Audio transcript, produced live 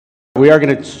we are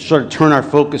going to sort of turn our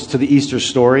focus to the Easter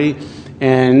story.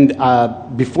 And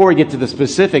before we get to the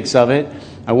specifics of it,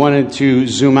 I wanted to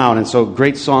zoom out. And so,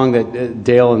 great song that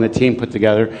Dale and the team put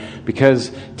together,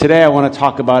 because today I want to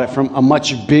talk about it from a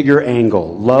much bigger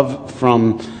angle, love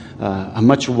from a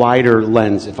much wider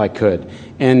lens, if I could.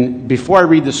 And before I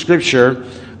read the scripture,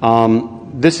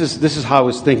 this is how I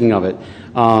was thinking of it.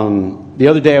 The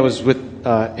other day I was with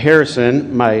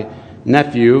Harrison, my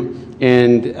nephew,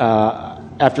 and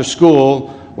after school,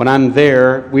 when I'm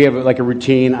there, we have like a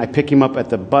routine. I pick him up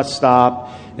at the bus stop,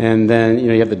 and then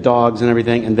you have the dogs and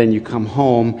everything, and then you come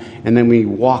home, and then we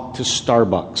walk to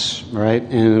Starbucks, right?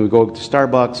 And we go to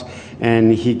Starbucks,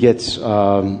 and he gets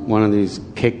one of these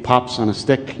cake pops on a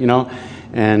stick,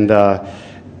 and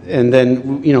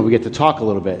then we get to talk a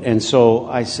little bit. And so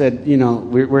I said,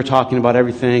 we're talking about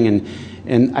everything,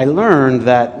 and I learned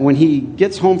that when he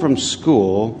gets home from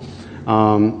school,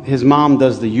 his mom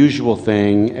does the usual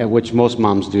thing, at which most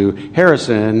moms do.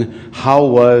 Harrison, how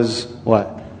was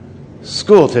what?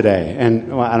 School today.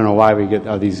 And I don't know why we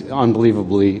get these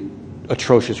unbelievably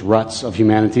atrocious ruts of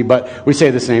humanity, but we say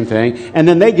the same thing. And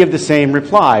then they give the same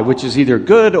reply, which is either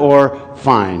good or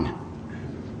fine.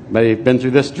 But you've been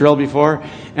through this drill before?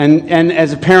 And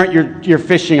as a parent, you're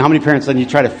fishing. How many parents then you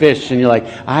try to fish and you're like,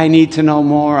 I need to know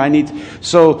more.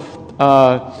 So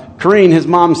Corrine, his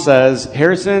mom, says,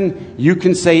 Harrison, you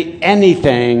can say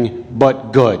anything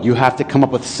but good. You have to come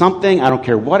up with something. I don't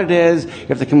care what it is. You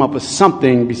have to come up with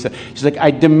something. She's like,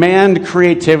 I demand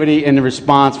creativity in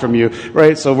response from you,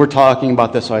 right? So we're talking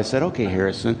about this. So I said, okay,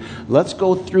 Harrison, let's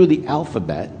go through the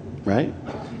alphabet, right?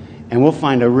 And we'll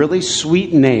find a really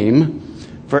sweet name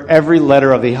for every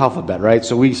letter of the alphabet, right?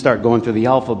 So we start going through the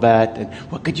alphabet, and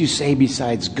what could you say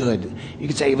besides good? You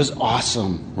could say it was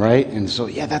awesome, right? And so,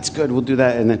 yeah, that's good, we'll do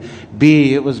that. And then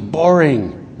B, it was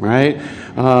boring, right?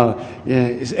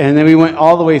 And then we went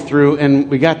all the way through, and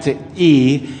we got to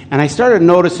E, and I started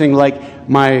noticing, like,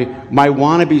 my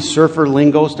wannabe surfer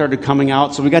lingo started coming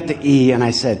out. So we got to E, and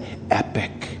I said,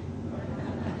 epic.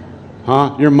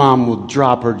 Huh? Your mom will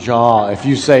drop her jaw if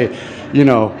you say,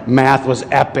 math was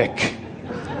epic.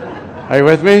 Are you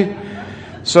with me?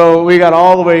 So we got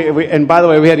all the way, and by the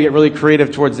way, we had to get really creative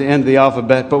towards the end of the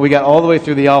alphabet, but we got all the way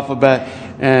through the alphabet,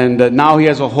 and now he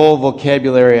has a whole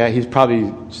vocabulary. He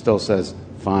probably still says,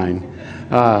 fine.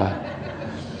 But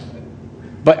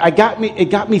it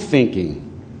got me thinking,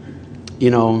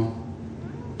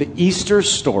 the Easter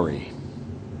story,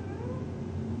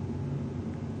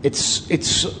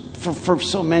 it's for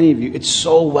so many of you, it's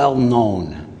so well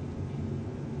known.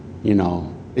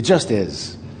 It just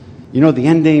is. The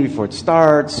ending before it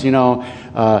starts. If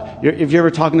you're ever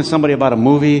talking to somebody about a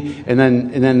movie and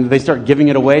then they start giving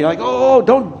it away, you're like, oh,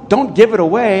 don't give it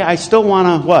away. I still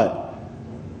want to what?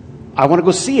 I want to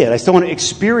go see it. I still want to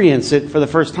experience it for the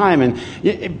first time.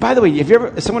 And by the way,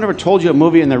 if someone ever told you a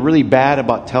movie and they're really bad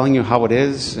about telling you how it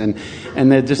is, and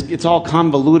it's all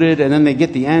convoluted, and then they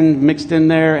get the end mixed in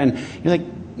there, and you're like,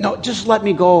 no, just let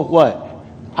me go. What?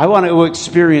 I want to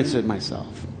experience it myself.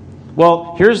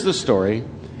 Well, here's the story.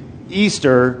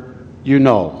 Easter, you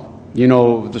know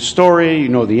the story, you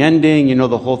know the ending, you know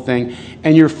the whole thing,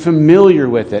 and you're familiar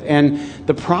with it. And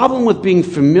the problem with being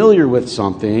familiar with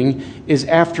something is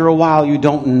after a while you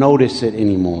don't notice it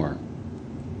anymore.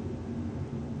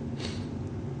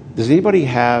 Does anybody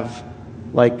have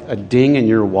like a ding in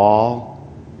your wall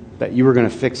that you were going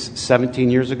to fix 17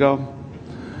 years ago?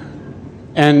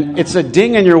 And it's a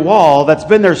ding in your wall that's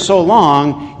been there so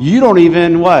long, you don't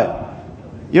even what?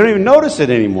 You don't even notice it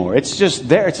anymore. It's just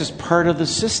there. It's just part of the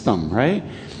system, right?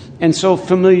 And so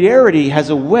familiarity has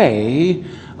a way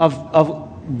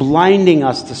of blinding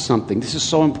us to something. This is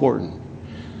so important.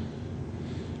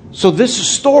 So this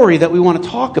story that we want to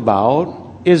talk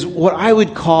about is what I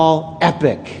would call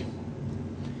epic.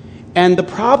 And the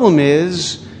problem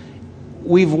is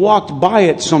we've walked by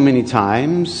it so many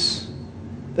times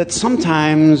that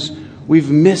sometimes we've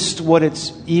missed what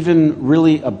it's even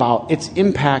really about. Its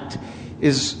impact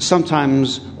is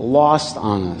sometimes lost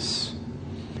on us.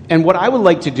 And what I would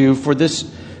like to do for this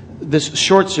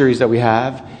short series that we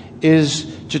have is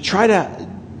to try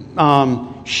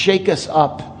to shake us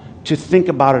up to think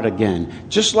about it again.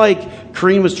 Just like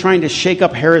Corrine was trying to shake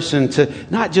up Harrison to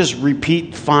not just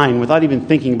repeat fine without even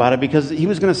thinking about it, because he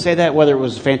was going to say that whether it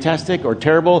was fantastic or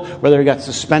terrible, whether he got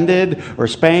suspended or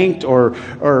spanked or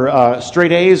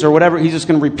straight A's or whatever, he's just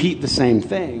going to repeat the same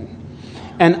thing.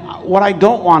 And what I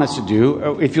don't want us to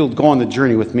do, if you'll go on the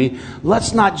journey with me,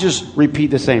 let's not just repeat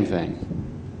the same thing.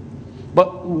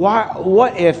 But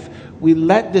what if we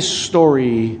let this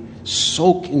story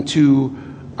soak into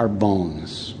our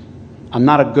bones? I'm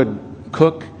not a good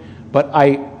cook, but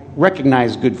I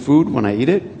recognize good food when I eat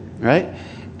it, right?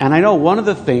 And I know one of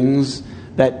the things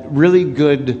that really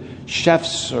good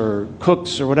chefs or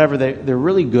cooks or whatever, they're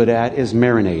really good at is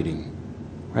marinating,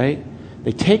 right?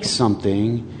 They take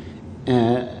something,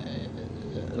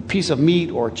 a piece of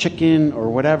meat or chicken or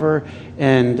whatever,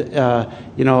 and,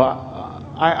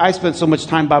 I spent so much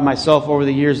time by myself over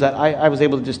the years that I was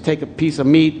able to just take a piece of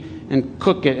meat and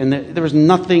cook it, and there was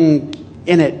nothing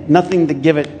in it, nothing to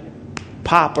give it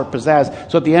pop or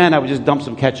pizzazz. So at the end, I would just dump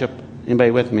some ketchup.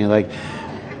 Anybody with me? Like,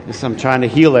 I'm trying to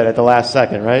heal it at the last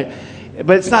second, right?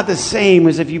 But it's not the same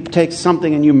as if you take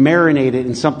something and you marinate it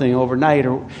in something overnight,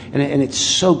 and it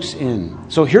soaks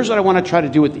in. So here's what I want to try to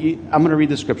do with I'm going to read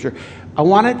the scripture. I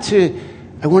want it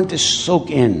to soak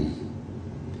in.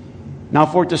 Now,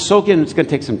 for it to soak in, it's going to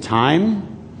take some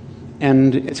time,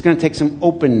 and it's going to take some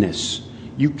openness.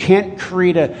 You can't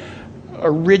create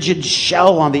a rigid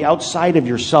shell on the outside of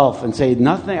yourself and say,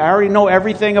 nothing, I already know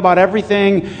everything about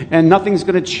everything, and nothing's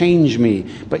going to change me.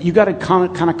 But you got to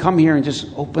kind of come here and just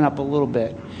open up a little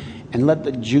bit and let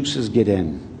the juices get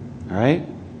in. All right?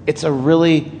 It's a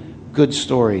really good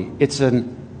story. It's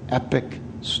an epic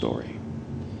story.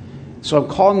 So I'm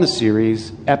calling the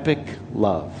series Epic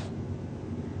Love.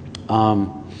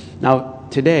 Now,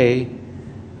 today,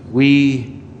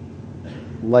 we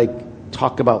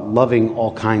talk about loving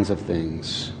all kinds of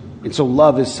things. And so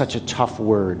love is such a tough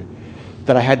word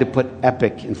that I had to put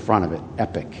epic in front of it.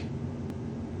 Epic.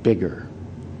 Bigger.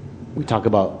 We talk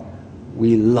about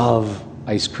we love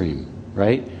ice cream,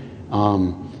 right?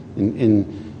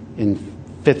 In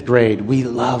fifth grade, we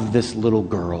love this little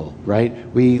girl,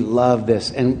 right? We love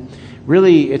this. And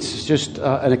really, it's just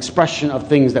an expression of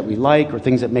things that we like or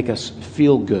things that make us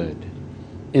feel good.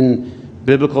 In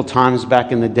biblical times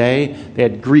back in the day, they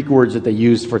had Greek words that they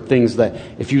used for things that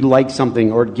if you like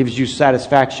something or it gives you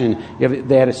satisfaction,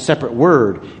 they had a separate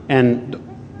word. And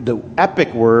the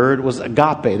epic word was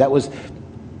agape. That was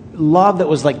love that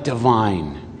was like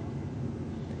divine.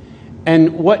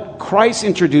 And what Christ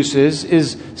introduces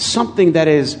is something that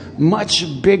is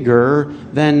much bigger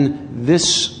than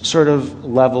this sort of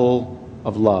level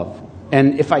of love.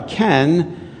 And if I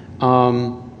can,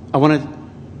 I want to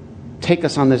take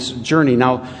us on this journey.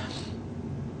 Now,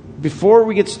 before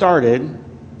we get started,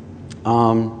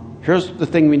 here's the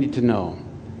thing we need to know.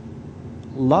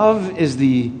 Love is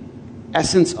the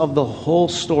essence of the whole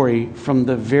story from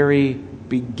the very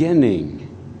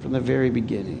beginning. From the very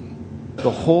beginning.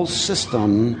 The whole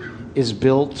system is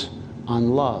built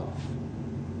on love.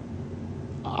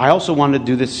 I also wanted to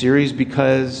do this series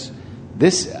because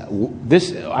this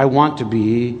I want to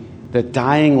be the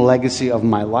dying legacy of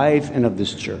my life and of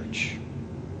this church.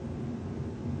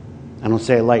 I don't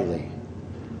say it lightly.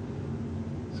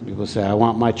 Some people say, I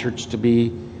want my church to be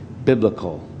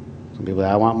biblical. Some people say,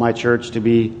 I want my church to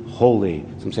be holy.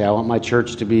 Some say, I want my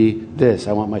church to be this.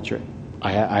 I want my church.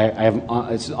 I have,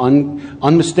 it's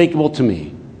unmistakable to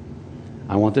me.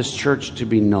 I want this church to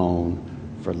be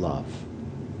known for love.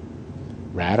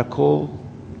 Radical,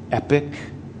 epic,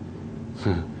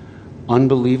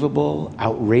 unbelievable,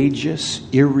 outrageous,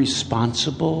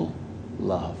 irresponsible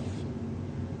love.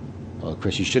 Well,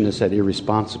 Chris, you shouldn't have said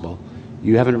irresponsible.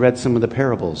 You haven't read some of the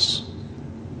parables.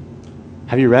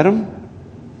 Have you read them?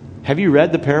 Have you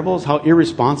read the parables? How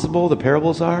irresponsible the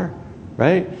parables are?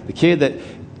 Right? The kid that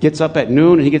gets up at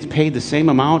noon and he gets paid the same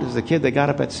amount as the kid that got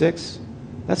up at 6?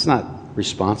 That's not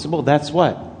responsible. That's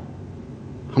what?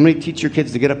 How many teach your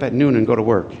kids to get up at noon and go to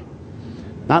work?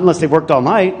 Not unless they've worked all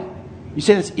night. You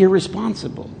say that's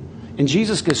irresponsible. And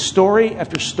Jesus gives story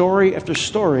after story after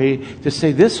story to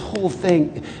say this whole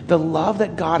thing, the love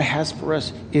that God has for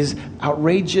us is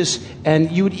outrageous,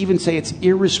 and you would even say it's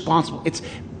irresponsible. It's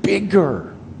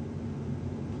bigger.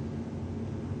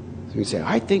 So you say,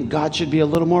 I think God should be a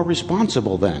little more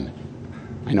responsible then.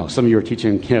 I know some of you are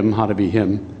teaching him how to be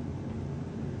him.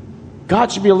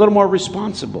 God should be a little more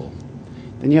responsible.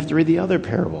 Then you have to read the other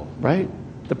parable, right?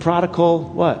 The prodigal,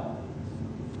 what?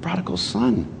 The prodigal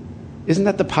son. Isn't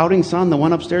that the pouting son, the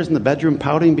one upstairs in the bedroom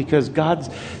pouting because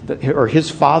his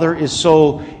father is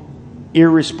so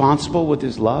irresponsible with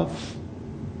his love?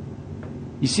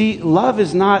 You see, love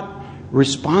is not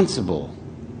responsible.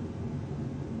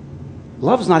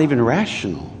 Love is not even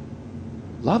rational.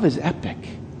 Love is epic.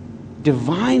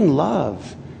 Divine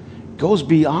love goes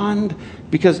beyond,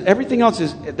 because everything else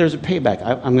is, there's a payback.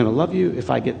 I'm going to love you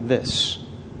if I get this,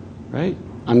 right?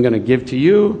 I'm going to give to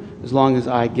you as long as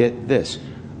I get this.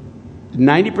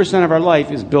 90% of our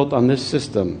life is built on this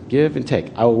system, give and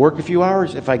take. I will work a few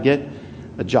hours if I get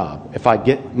a job, if I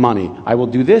get money. I will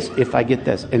do this if I get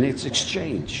this. And it's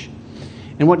exchange.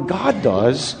 And what God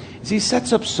does is he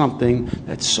sets up something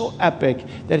that's so epic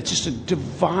that it's just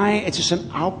it's just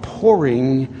an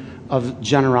outpouring of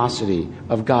generosity,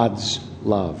 of God's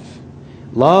love.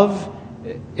 Love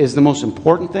is the most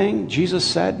important thing, Jesus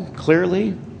said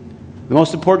clearly. The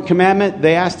most important commandment,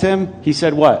 they asked him, he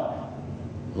said what?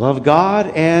 Love God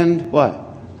and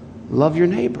what? Love your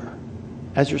neighbor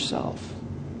as yourself.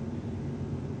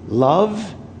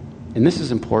 Love, and this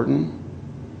is important,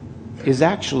 is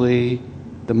actually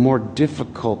the more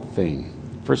difficult thing.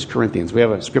 1 Corinthians, we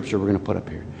have a scripture we're going to put up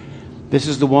here. This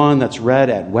is the one that's read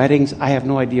at weddings. I have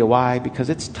no idea why, because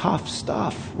it's tough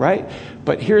stuff, right?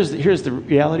 But here's the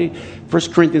reality. 1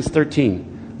 Corinthians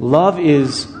 13. Love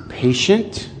is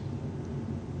patient.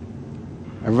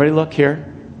 Everybody look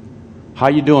here. How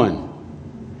you doing?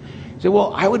 You say,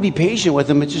 well, I would be patient with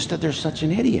them. It's just that they're such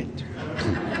an idiot.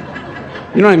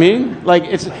 You know what I mean? Like,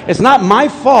 it's not my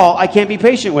fault I can't be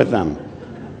patient with them.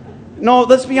 No,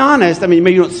 let's be honest. I mean,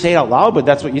 maybe you don't say it out loud, but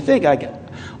that's what you think.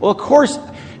 Well, of course,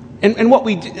 and what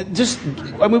we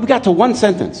got to one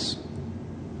sentence.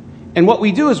 And what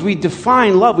we do is we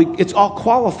define love. It's all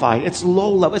qualified. It's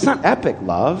low love. It's not epic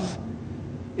love.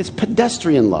 It's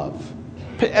pedestrian love.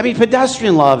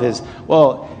 Pedestrian love is,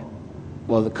 well,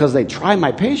 because they try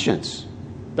my patience.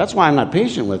 That's why I'm not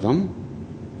patient with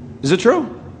them. Is it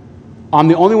true? I'm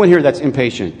the only one here that's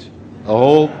impatient. The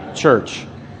whole church.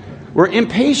 We're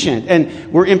impatient.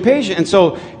 And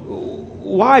so,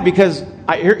 why? Because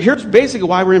here's basically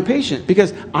why we're impatient.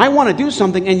 Because I want to do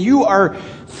something and you are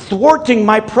thwarting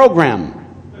my program.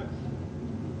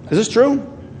 Is this true?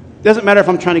 It doesn't matter if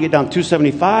I'm trying to get down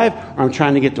 275 or I'm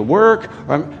trying to get to work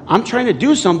or I'm trying to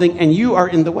do something and you are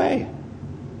in the way.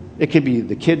 It could be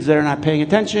the kids that are not paying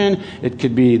attention. It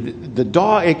could be the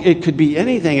dog. It could be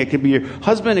anything. It could be your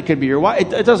husband. It could be your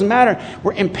wife. It doesn't matter.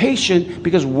 We're impatient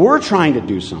because we're trying to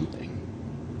do something.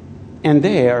 And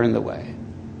they are in the way.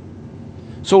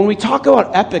 So when we talk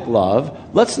about epic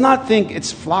love, let's not think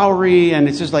it's flowery and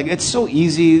it's just like, it's so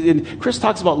easy. And Chris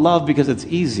talks about love because it's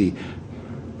easy.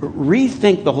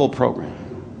 Rethink the whole program.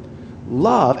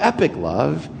 Love, epic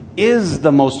love, is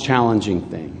the most challenging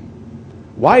thing.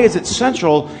 Why is it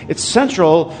central? It's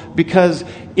central because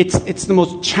it's the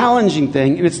most challenging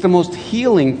thing and it's the most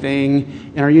healing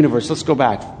thing in our universe. Let's go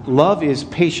back. Love is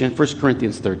patient, 1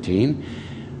 Corinthians 13.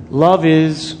 Love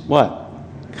is what?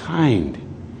 Kind.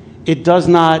 It does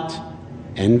not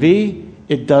envy.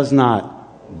 It does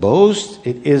not boast.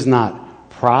 It is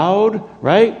not proud,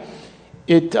 right?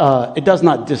 It does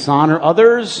not dishonor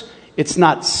others. It's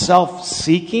not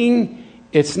self-seeking.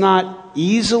 It's not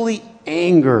easily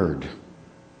angered.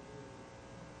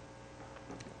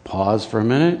 Pause for a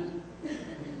minute.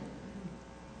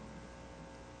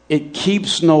 It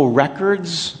keeps no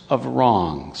records of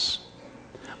wrongs.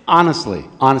 Honestly,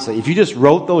 if you just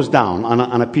wrote those down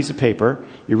on a piece of paper,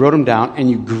 you wrote them down and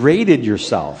you graded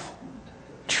yourself,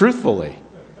 truthfully,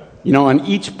 on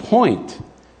each point.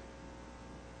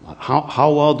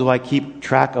 How well do I keep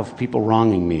track of people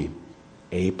wronging me?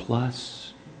 A+.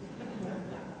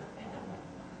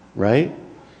 Right?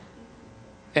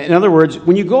 In other words,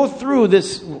 when you go through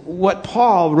this, what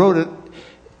Paul wrote,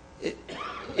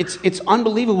 it's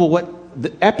unbelievable what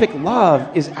the epic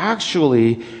love is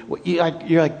actually.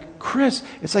 You're like, Chris,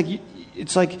 it's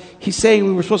like he's saying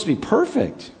we were supposed to be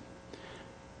perfect.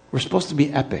 We're supposed to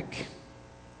be epic.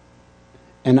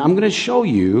 And I'm going to show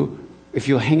you, if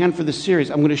you'll hang on for the series,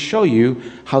 I'm going to show you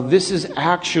how this is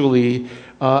actually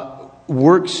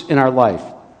works in our life.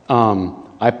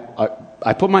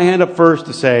 I put my hand up first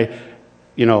to say,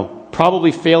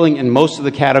 probably failing in most of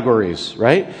the categories,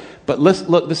 right? But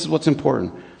look, this is what's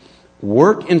important.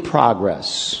 Work in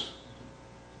progress.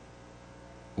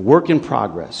 Work in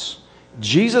progress.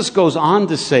 Jesus goes on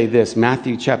to say this,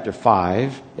 Matthew chapter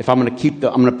 5. If I'm going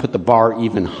to put the bar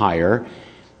even higher.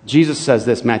 Jesus says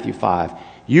this, Matthew 5.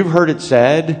 You've heard it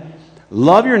said,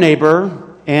 love your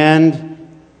neighbor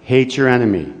and hate your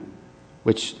enemy.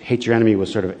 Which hate your enemy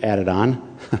was sort of added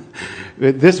on.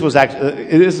 This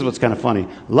is what's kind of funny.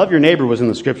 Love your neighbor was in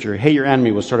the scripture. Hate your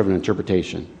enemy was sort of an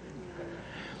interpretation.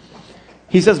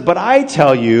 He says, but I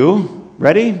tell you,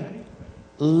 ready?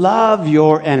 Love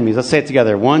your enemies. Let's say it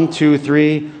together. 1, 2,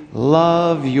 3.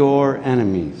 Love your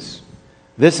enemies.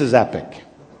 This is epic.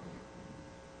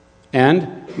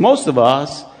 And most of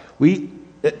us,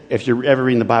 if you're ever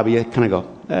reading the Bible, you kind of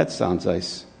go, that sounds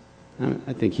nice.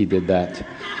 I think he did that.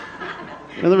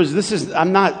 In other words,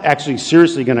 I'm not actually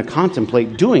seriously going to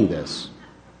contemplate doing this.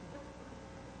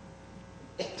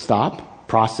 Stop,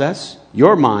 process,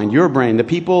 your mind, your brain, the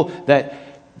people that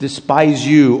despise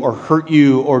you or hurt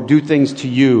you or do things to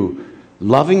you,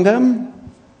 loving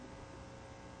them?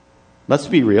 Let's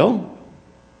be real.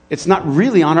 It's not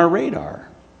really on our radar.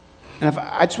 And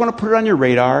I just want to put it on your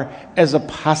radar as a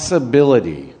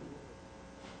possibility.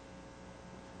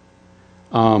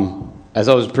 As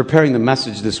I was preparing the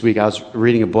message this week, I was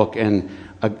reading a book, and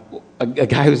a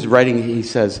guy who's writing, he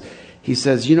says,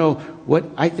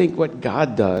 I think what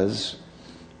God does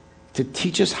to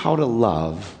teach us how to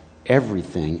love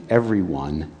everything,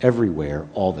 everyone, everywhere,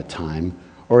 all the time,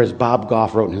 or as Bob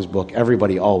Goff wrote in his book,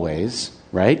 everybody always,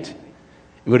 right?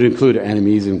 It would include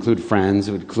enemies, it would include friends,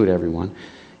 it would include everyone,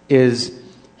 is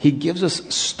he gives us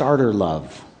starter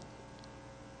love.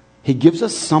 He gives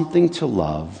us something to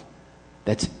love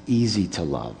that's easy to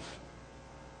love.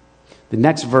 The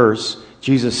next verse,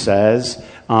 Jesus says,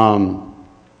 or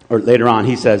later on,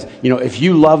 he says, if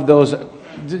you love those,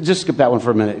 just skip that one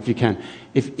for a minute if you can.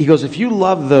 He goes, if you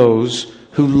love those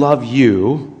who love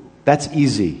you, that's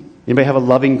easy. Anybody have a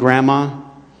loving grandma?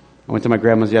 I went to my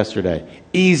grandma's yesterday.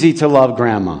 Easy to love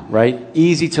grandma, right?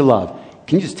 Easy to love.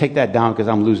 Can you just take that down because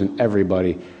I'm losing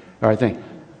everybody? All right, thank you.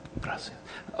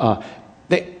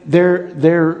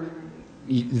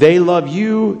 They love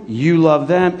you, you love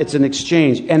them. It's an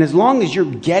exchange. And as long as you're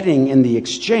getting in the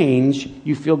exchange,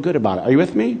 you feel good about it. Are you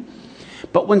with me?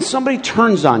 But when somebody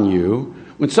turns on you,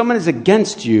 when someone is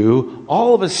against you,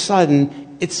 all of a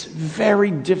sudden, it's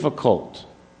very difficult.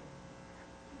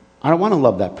 I don't want to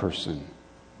love that person.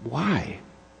 Why?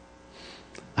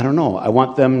 I don't know. I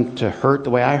want them to hurt the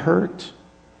way I hurt.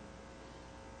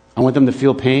 I want them to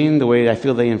feel pain the way I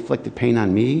feel they inflicted pain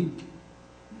on me.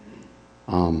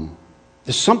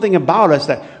 There's something about us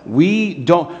that we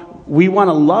want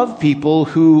to love people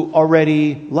who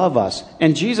already love us.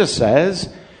 And Jesus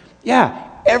says, yeah,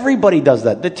 everybody does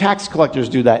that. The tax collectors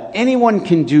do that. Anyone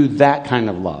can do that kind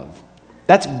of love.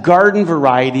 That's garden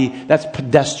variety. That's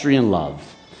pedestrian love.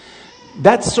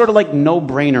 That's sort of like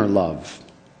no-brainer love.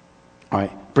 All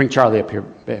right, bring Charlie up here,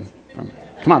 babe.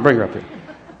 Come on, bring her up here.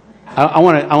 I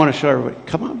want to show everybody.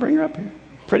 Come on, bring her up here.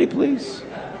 Pretty please.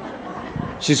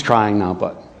 She's crying now,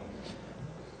 but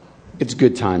it's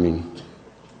good timing.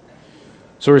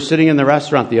 So we're sitting in the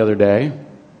restaurant the other day,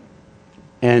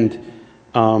 and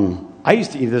I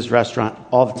used to eat at this restaurant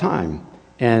all the time,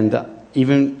 and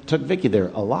even took Vicky there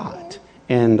a lot.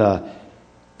 And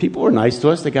people were nice to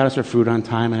us. They got us our food on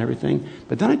time and everything.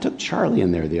 But then I took Charlie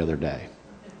in there the other day.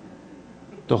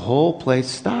 The whole place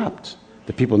stopped.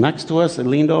 The people next to us, they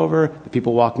leaned over. The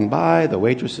people walking by, the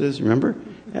waitresses, remember?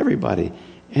 Everybody.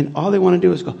 And all they want to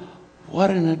do is go,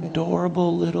 what an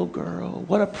adorable little girl.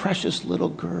 What a precious little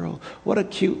girl. What a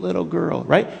cute little girl,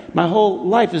 right? My whole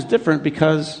life is different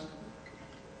because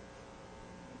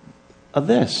of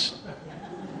this.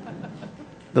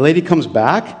 The lady comes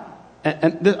back, and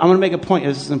I'm going to make a point.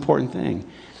 This is an important thing.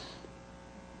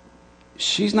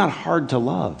 She's not hard to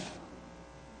love.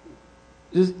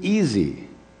 It's easy.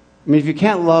 I mean, if you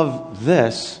can't love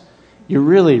this, you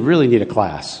really, really need a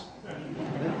class.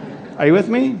 Are you with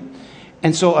me?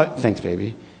 And so, thanks,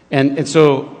 baby. And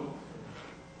so,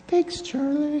 thanks,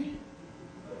 Charlie.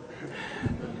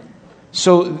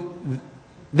 So,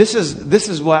 this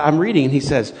is what I'm reading, and he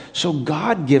says, so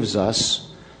God gives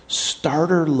us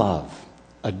starter love.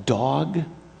 A dog,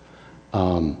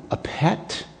 a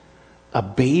pet, a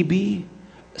baby,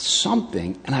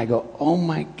 something. And I go, oh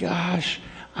my gosh,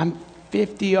 I'm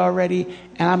 50 already,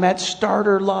 and I'm at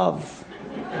starter love.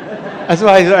 That's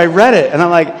why I read it, and I'm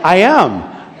like, I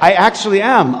am. I actually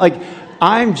am. Like,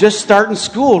 I'm just starting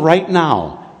school right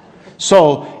now.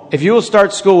 So, if you will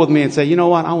start school with me and say, you know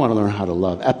what, I want to learn how to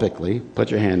love epically,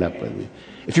 put your hand up with me.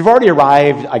 If you've already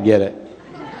arrived, I get it.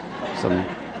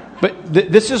 But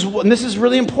this is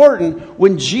really important.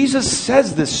 When Jesus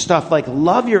says this stuff like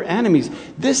love your enemies,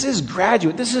 this is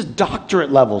graduate, this is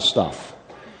doctorate level stuff.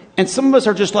 And some of us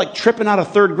are just like tripping out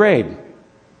of third grade.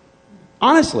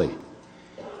 Honestly.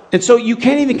 And so you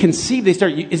can't even conceive. Has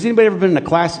anybody ever been in a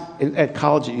class at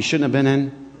college that you shouldn't have been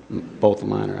in? Both of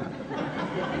mine are out.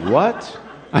 What?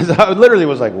 I literally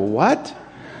was like, what?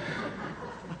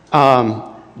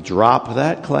 Drop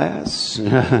that class.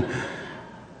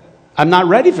 I'm not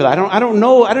ready for that. I don't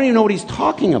know. I don't even know what he's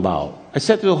talking about. I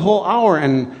sat through the whole hour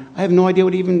and I have no idea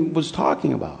what he even was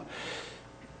talking about.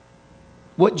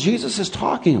 What Jesus is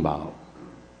talking about,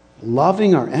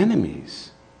 loving our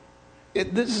enemies,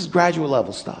 this is graduate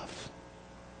level stuff.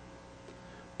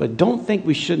 But don't think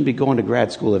we shouldn't be going to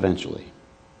grad school eventually.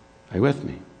 Are you with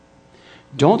me?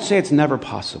 Don't say it's never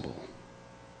possible.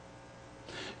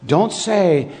 Don't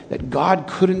say that God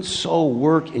couldn't so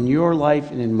work in your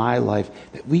life and in my life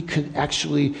that we could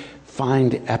actually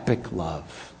find epic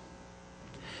love.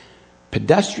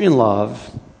 Pedestrian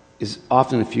love is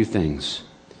often a few things.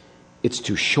 It's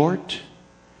too short.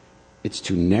 It's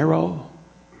too narrow.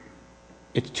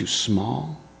 It's too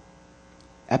small.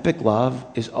 Epic love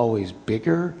is always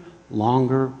bigger,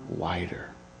 longer, wider.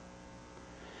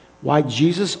 Why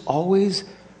Jesus always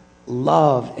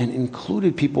loved and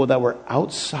included people that were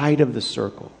outside of the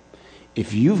circle.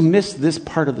 If you've missed this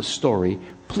part of the story,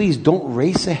 please don't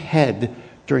race ahead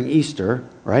during Easter,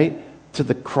 right, to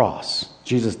the cross,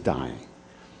 Jesus dying.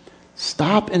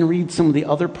 Stop and read some of the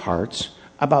other parts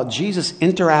about Jesus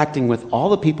interacting with all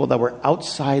the people that were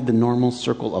outside the normal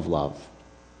circle of love.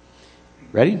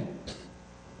 Ready?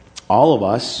 All of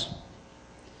us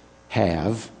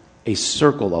have a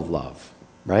circle of love,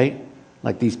 right?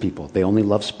 Like these people. They only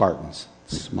love Spartans.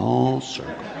 Small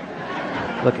circle.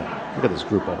 Look at this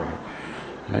group over here.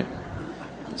 Right?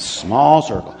 Small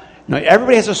circle. Now,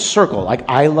 everybody has a circle. Like,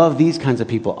 I love these kinds of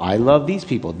people. I love these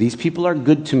people. These people are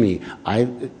good to me.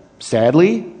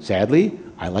 Sadly,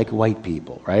 I like white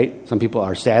people, right? Some people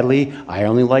are, sadly, I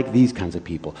only like these kinds of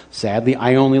people. Sadly,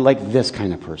 I only like this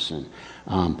kind of person.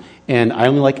 And I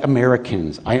only like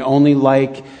Americans. I only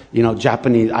like,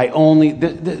 Japanese.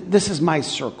 This is my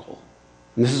circle.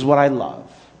 And this is what I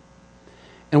love.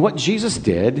 And what Jesus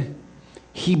did,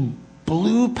 he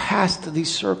blew past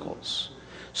these circles.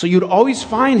 So you'd always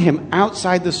find him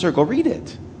outside the circle. Read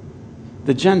it.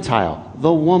 The Gentile,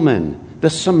 the woman, the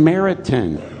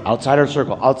Samaritan, outside our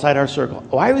circle, outside our circle.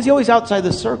 Why was he always outside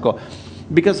the circle?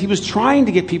 Because he was trying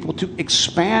to get people to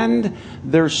expand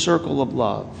their circle of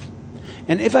love.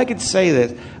 And if I could say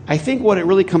this, I think what it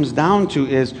really comes down to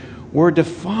is we're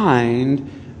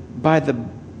defined by the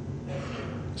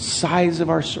size of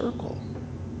our circle.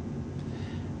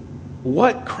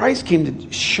 What Christ came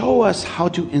to show us how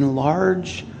to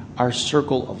enlarge our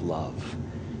circle of love.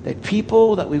 That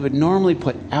people that we would normally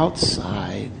put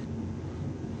outside,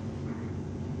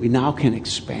 we now can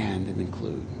expand and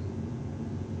include.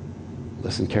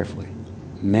 Listen carefully.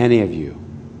 Many of you,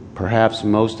 perhaps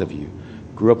most of you,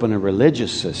 grew up in a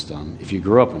religious system, if you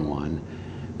grew up in one,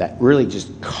 that really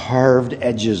just carved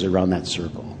edges around that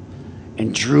circle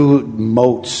and drew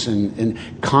moats and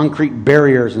concrete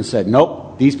barriers and said,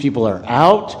 nope, these people are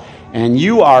out and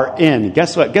you are in.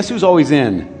 Guess what? Guess who's always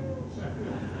in?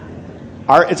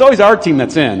 It's always our team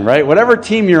that's in, right? Whatever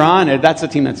team you're on, that's the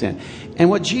team that's in. And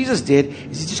what Jesus did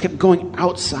is he just kept going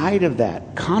outside of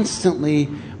that, constantly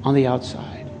on the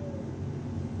outside.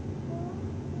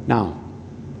 Now,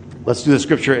 let's do the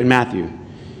scripture in Matthew.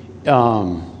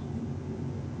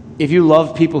 If you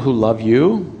love people who love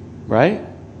you, right?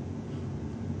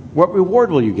 What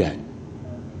reward will you get?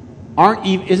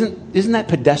 Isn't that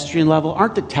pedestrian level?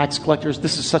 Aren't the tax collectors?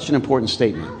 This is such an important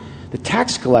statement. The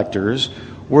tax collectors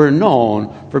were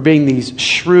known for being these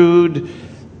shrewd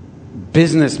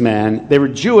businessmen. They were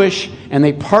Jewish, and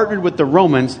they partnered with the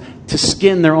Romans to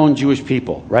skin their own Jewish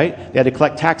people, right? They had to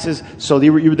collect taxes, so they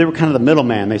were kind of the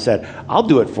middleman. They said, I'll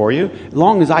do it for you. As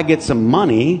long as I get some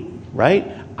money, right,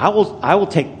 I will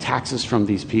take taxes from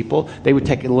these people. They would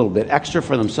take a little bit extra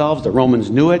for themselves. The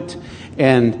Romans knew it.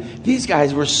 And these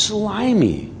guys were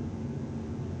slimy.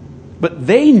 But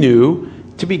they knew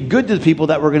to be good to the people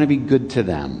that were going to be good to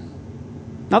them.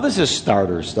 Now, this is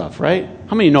starter stuff, right?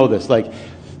 How many know this? Like,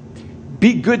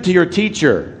 be good to your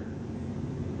teacher.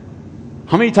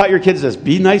 How many taught your kids this?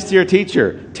 Be nice to your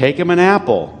teacher. Take him an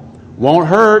apple. Won't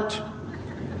hurt.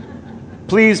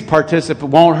 Please participate.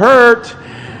 Won't hurt.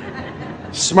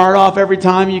 Smart off every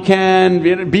time you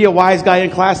can. Be a wise guy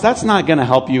in class. That's not going to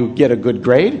help you get a good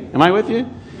grade. Am I with you?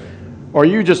 Or are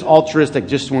you just altruistic,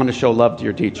 just want to show love to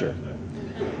your teacher?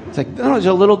 It's like, no,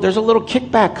 there's a little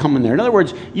kickback coming there. In other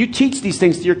words, you teach these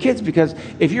things to your kids because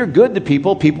if you're good to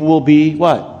people, people will be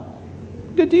what?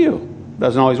 Good to you.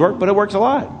 Doesn't always work, but it works a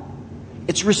lot.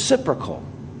 It's reciprocal.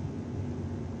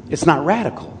 It's not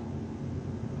radical.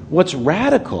 What's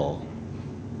radical,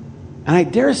 and I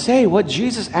dare say what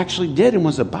Jesus actually did and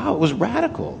was about, was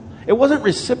radical. It wasn't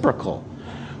reciprocal.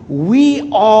 We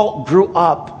all grew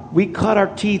up. We cut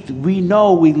our teeth. We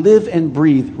know we live and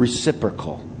breathe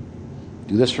reciprocal.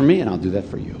 Do this for me and I'll do that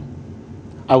for you.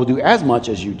 I will do as much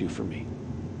as you do for me.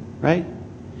 Right?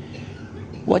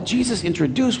 What Jesus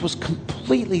introduced was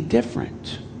completely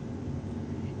different.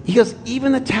 He goes,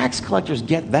 even the tax collectors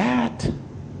get that.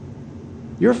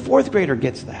 Your fourth grader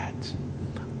gets that.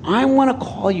 I want to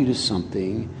call you to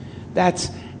something that's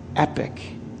epic.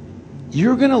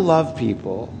 You're going to love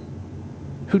people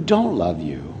who don't love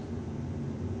you.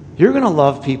 You're going to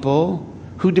love people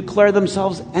who declare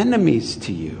themselves enemies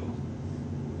to you.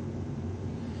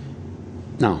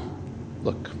 Now,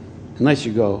 look, unless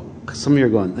you go, some of you are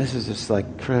going, this is just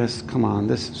like, Chris, come on,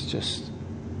 this is just,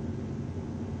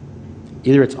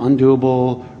 either it's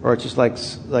undoable or it's just like,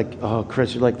 oh,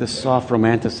 Chris, you're like this soft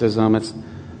romanticism.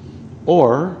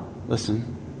 Or,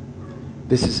 listen,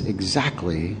 This is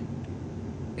exactly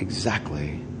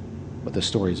what the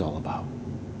story is all about.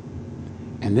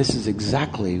 And this is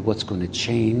exactly what's going to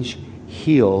change,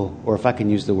 heal, or if I can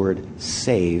use the word,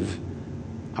 save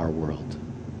our world.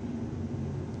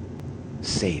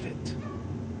 Save it.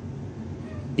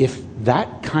 If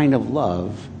that kind of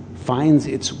love finds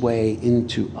its way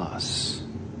into us,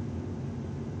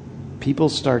 people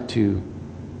start to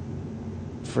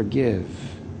forgive.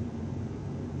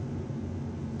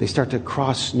 They start to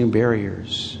cross new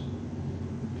barriers.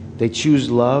 They choose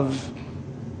love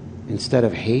instead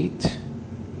of hate,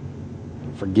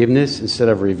 forgiveness instead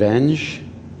of revenge.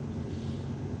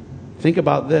 Think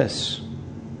about this.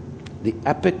 The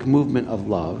epic movement of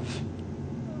love,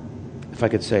 if I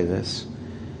could say this,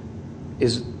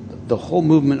 is the whole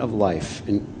movement of life.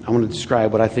 And I want to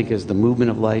describe what I think is the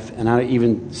movement of life, and I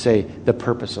even say the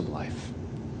purpose of life.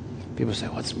 People say,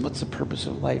 what's the purpose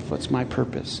of life? What's my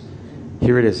purpose?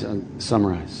 Here it is,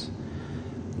 summarize.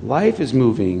 Life is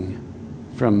moving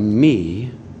from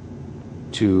me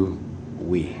to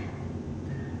we.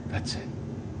 That's it.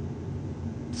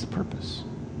 It's the purpose.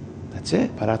 That's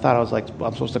it. But I thought I was like,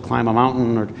 I'm supposed to climb a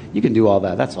mountain, or you can do all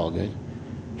that. That's all good.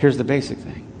 Here's the basic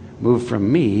thing. Move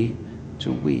from me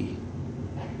to we.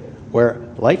 Where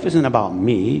life isn't about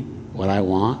me, what I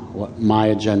want, what my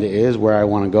agenda is, where I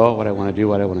want to go, what I want to do,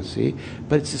 what I want to see.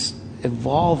 But it's just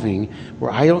evolving where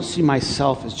I don't see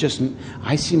myself as just,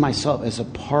 I see myself as a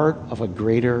part of a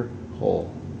greater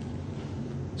whole.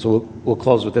 So we'll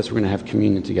close with this. We're going to have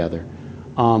communion together.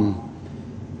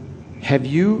 Have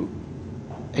you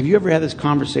ever had this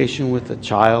conversation with a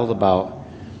child about,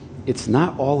 it's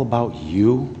not all about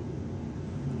you?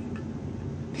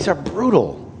 These are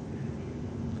brutal.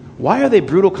 Why are they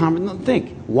brutal conversations?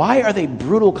 Think, why are they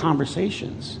brutal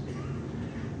conversations?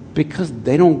 Because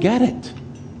they don't get it.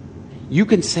 You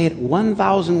can say it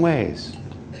 1,000 ways.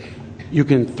 You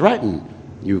can threaten.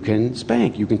 You can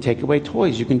spank. You can take away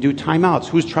toys. You can do timeouts.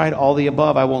 Who's tried all the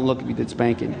above? I won't look if you did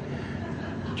spanking.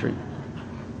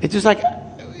 It's just like,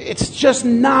 it's just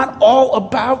not all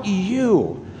about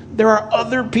you. There are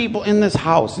other people in this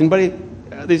house. Anybody?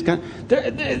 These kind.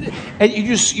 And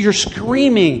you're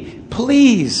screaming,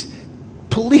 please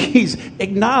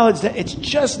acknowledge that it's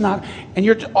just not.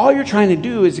 And all you're trying to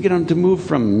do is get them to move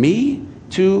from me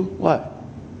to what?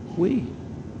 We.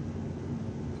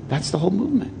 That's the whole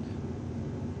movement.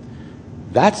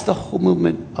 That's the whole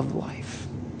movement of life.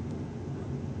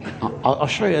 I'll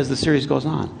show you as the series goes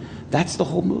on. That's the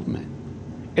whole movement.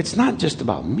 It's not just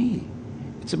about me.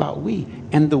 It's about we.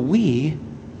 And the we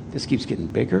just keeps getting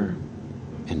bigger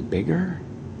and bigger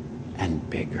and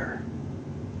bigger.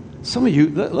 Some of you,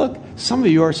 look, some of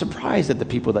you are surprised at the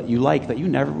people that you like that you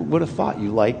never would have thought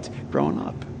you liked growing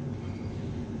up.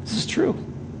 This is true.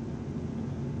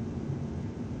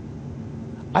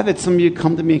 I've had some of you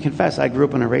come to me and confess, I grew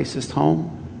up in a racist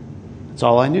home. That's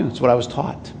all I knew. It's what I was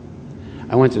taught.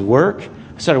 I went to work.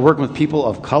 I started working with people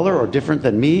of color or different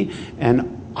than me,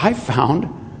 and I found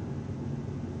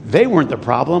they weren't the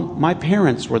problem. My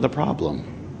parents were the problem.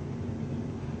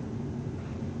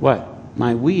 What?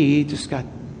 My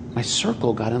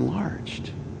circle got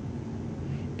enlarged.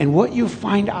 And what you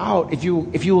find out, if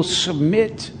you will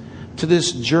submit to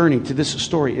this journey, to this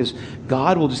story, is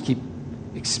God will just keep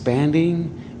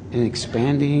expanding and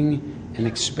expanding and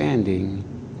expanding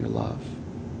your love.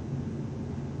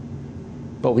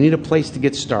 But we need a place to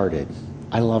get started.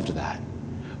 I loved that.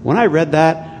 When I read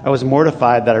that, I was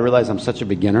mortified that I realized I'm such a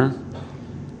beginner.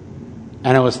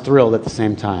 And I was thrilled at the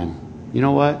same time. You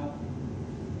know what?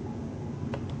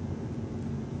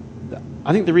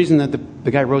 I think the reason that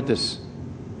the guy wrote this,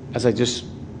 as I just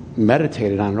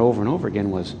meditated on it over and over again,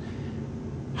 was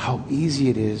how easy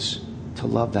it is to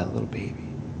love that little baby.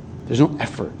 There's no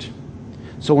effort.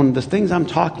 So when the things I'm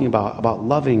talking about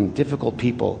loving difficult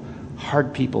people,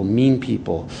 hard people, mean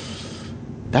people,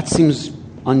 that seems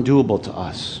undoable to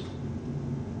us.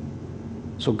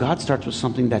 So God starts with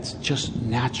something that's just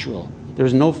natural.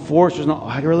 There's no force. There's no,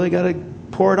 I really got to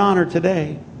pour it on her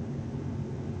today.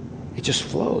 It just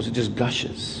flows. It just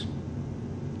gushes.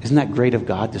 Isn't that great of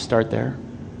God to start there?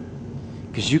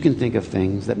 Because you can think of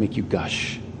things that make you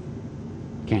gush.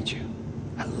 Can't you?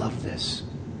 I love this.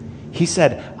 He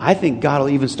said, I think God will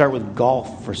even start with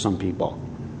golf for some people.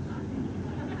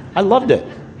 I loved it.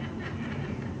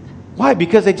 Why?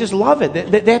 Because they just love it.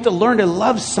 They have to learn to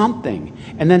love something.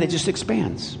 And then it just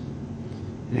expands.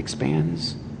 And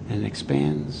expands, and it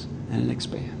expands, and it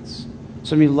expands.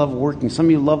 Some of you love working. Some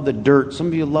of you love the dirt. Some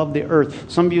of you love the earth.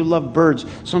 Some of you love birds.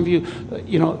 Some of you,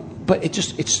 but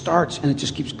it starts and it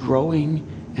just keeps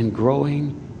growing and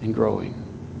growing and growing.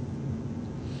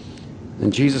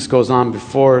 And Jesus goes on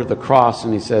before the cross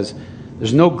and he says,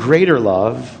 There's no greater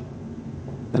love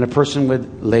than a person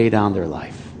would lay down their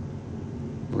life.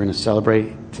 We're going to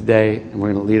celebrate today, and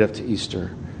we're going to lead up to Easter.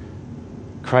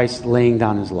 Christ laying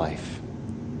down his life.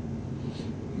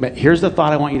 But here's the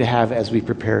thought I want you to have as we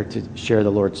prepare to share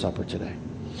the Lord's Supper today.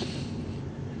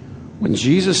 When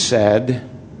Jesus said,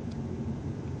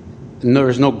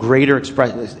 there's no greater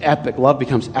expression, it's epic, love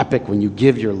becomes epic when you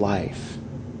give your life.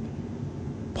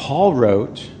 Paul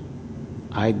wrote,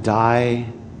 I die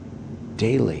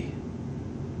daily.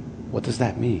 What does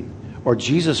that mean? Or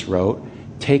Jesus wrote,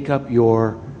 take up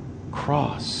your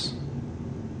cross.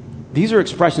 These are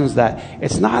expressions that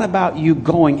it's not about you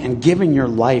going and giving your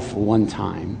life one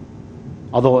time,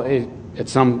 although in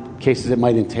some cases it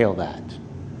might entail that.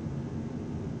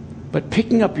 But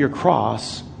picking up your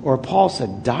cross, or Paul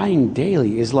said dying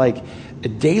daily, is like a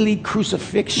daily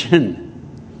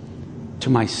crucifixion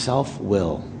to my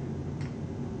self-will.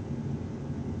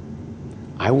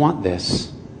 I want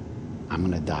this. I'm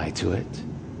going to die to it.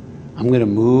 I'm going to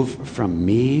move from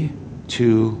me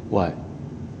to what?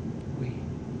 We.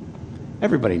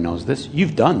 Everybody knows this.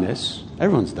 You've done this.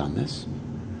 Everyone's done this.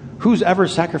 Who's ever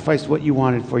sacrificed what you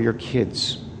wanted for your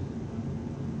kids?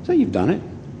 So you've done it.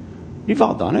 You've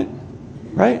all done it,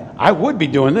 right? I would be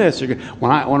doing this.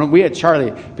 When we had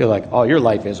Charlie, be like, "Oh, your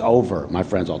life is over." My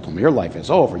friends all told me, "Your life is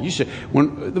over. You should."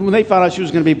 When they found out she was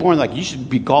going to be born, like, you should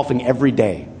be golfing every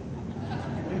day.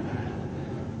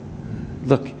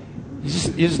 Look,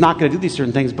 you're just not going to do these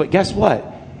certain things. But guess what?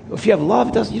 If you have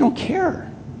love, you don't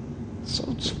care. So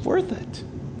it's worth it.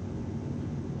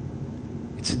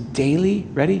 It's a daily,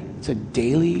 ready? It's a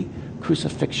daily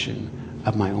crucifixion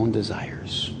of my own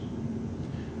desires.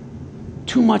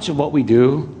 Too much of what we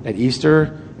do at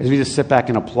Easter is we just sit back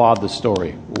and applaud the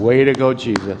story. Way to go,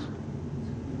 Jesus.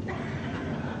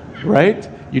 Right?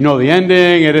 You know the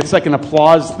ending, and it's like an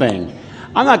applause thing.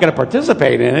 I'm not going to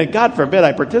participate in it. God forbid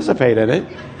I participate in it.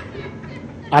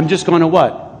 I'm just going to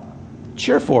what?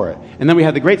 Cheer for it. And then we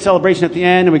have the great celebration at the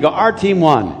end, and we go, our team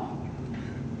won.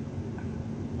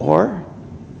 Or,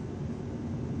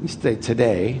 we say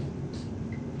today,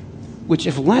 which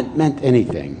if Lent meant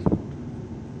anything,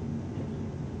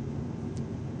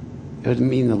 it would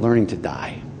mean the learning to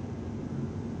die,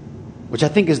 which I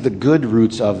think is the good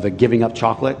roots of the giving up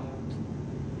chocolate.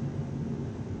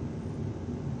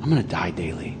 I'm going to die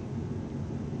daily.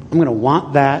 I'm going to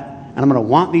want that, and I'm going to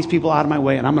want these people out of my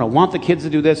way, and I'm going to want the kids to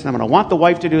do this, and I'm going to want the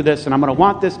wife to do this, and I'm going to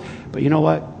want this. But you know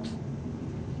what?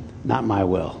 Not my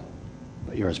will,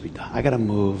 but yours be done. I got to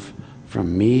move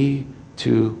from me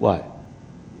to what?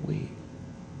 We.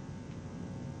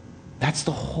 That's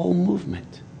the whole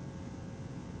movement.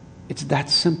 It's that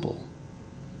simple,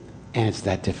 and it's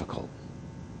that difficult.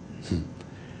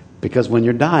 Because when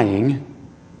you're dying,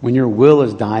 when your will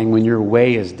is dying, when your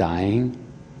way is dying,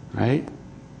 right?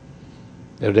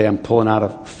 The other day I'm pulling out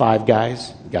of Five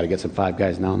Guys. Got to get some Five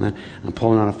Guys now and then. I'm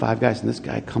pulling out of Five Guys, and this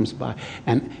guy comes by.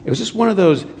 And it was just one of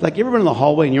those, like, you ever been in the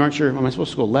hallway and you aren't sure, am I supposed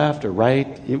to go left or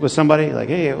right? It was somebody like,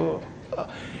 hey,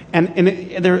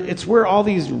 it's where all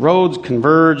these roads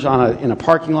converge in a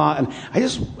parking lot. And I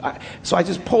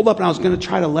just pulled up, and I was going to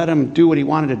try to let him do what he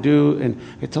wanted to do. And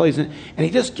I tell you, and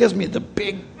he just gives me the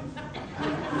big.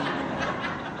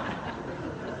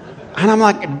 And I'm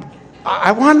like,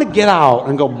 I wanted to get out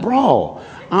and go, bro,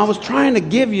 I was trying to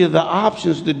give you the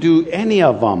options to do any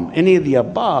of them, any of the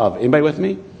above. Anybody with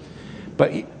me?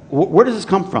 But where does this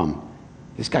come from?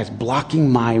 This guy's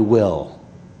blocking my will.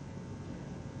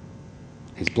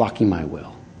 He's blocking my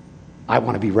will. I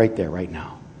want to be right there, right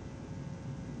now.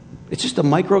 It's just a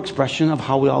micro expression of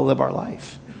how we all live our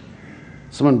life.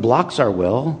 Someone blocks our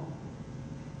will,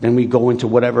 then we go into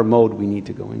whatever mode we need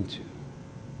to go into.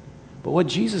 But what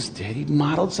Jesus did, he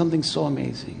modeled something so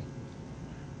amazing.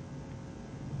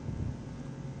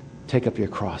 Take up your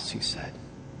cross, he said.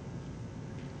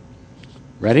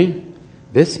 Ready?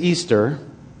 This Easter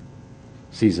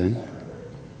season,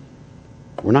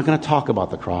 we're not going to talk about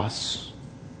the cross.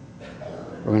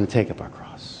 We're going to take up our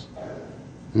cross.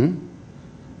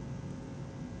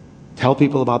 Tell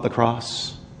people about the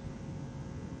cross.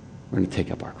 We're going to take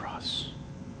up our cross.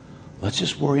 Let's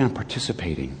just worry on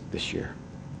participating this year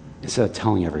instead of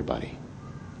telling everybody.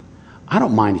 I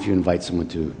don't mind if you invite someone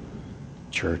to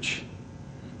church.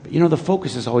 But the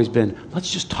focus has always been,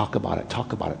 let's just talk about it,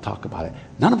 talk about it, talk about it.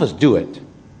 None of us do it.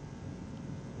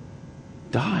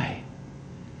 Die.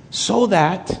 So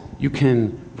that you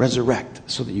can resurrect,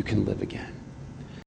 so that you can live again.